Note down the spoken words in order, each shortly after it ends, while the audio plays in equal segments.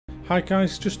Hi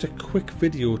guys, just a quick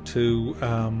video to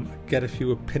get a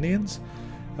few opinions.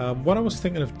 What I was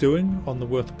thinking of doing on the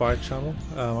Worth a Buy channel,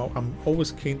 I'm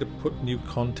always keen to put new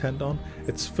content on.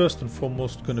 It's first and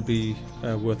foremost going to be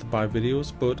Worth a Buy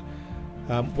videos, but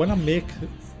when I make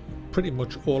pretty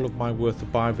much all of my Worth a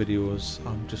Buy videos,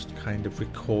 I'm just kind of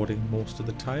recording most of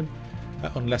the time,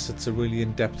 unless it's a really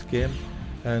in-depth game,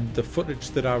 and the footage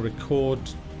that I record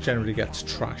generally gets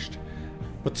trashed.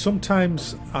 But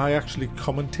sometimes I actually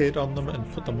commentate on them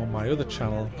and put them on my other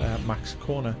channel, Max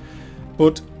Corner.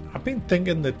 But I've been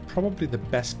thinking that probably the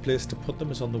best place to put them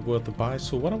is on the Worth a Buy.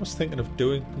 So what I was thinking of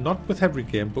doing, not with every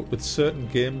game, but with certain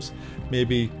games,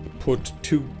 maybe put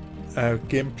two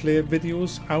gameplay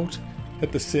videos out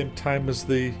at the same time as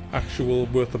the actual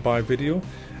Worth a Buy video.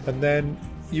 And then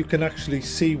you can actually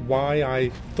see why I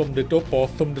thumbed it up or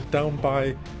thumbed it down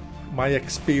by my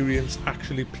experience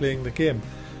actually playing the game.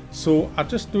 So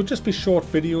they'll just be short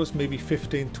videos, maybe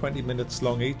 15-20 minutes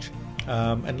long each,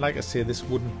 and like I say, this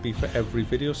wouldn't be for every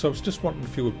video, so I was just wanting a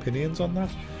few opinions on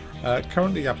that.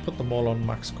 Currently I put them all on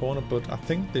Max Corner, but I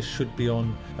think this should be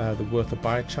on the Worth a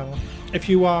Buy channel. If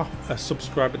you are a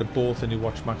subscriber to both and you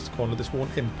watch Max Corner, this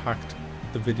won't impact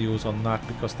the videos on that,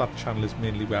 because that channel is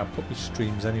mainly where I put my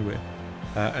streams anyway,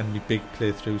 and my big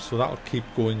playthroughs, so that'll keep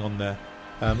going on there.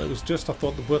 It was just, I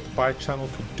thought the Worth a Buy channel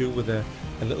could do with a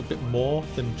little bit more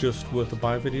than just Worth a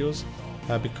Buy videos,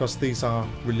 because these are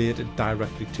related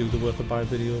directly to the Worth a Buy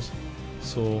videos.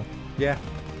 So yeah,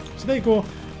 so there you go.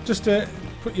 Just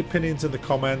put your opinions in the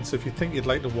comments. If you think you'd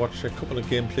like to watch a couple of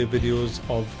gameplay videos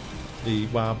of the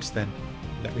WABs, then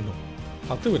let me know.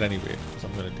 I'll do it anyway because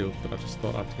I'm going to do it, but I just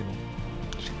thought I'd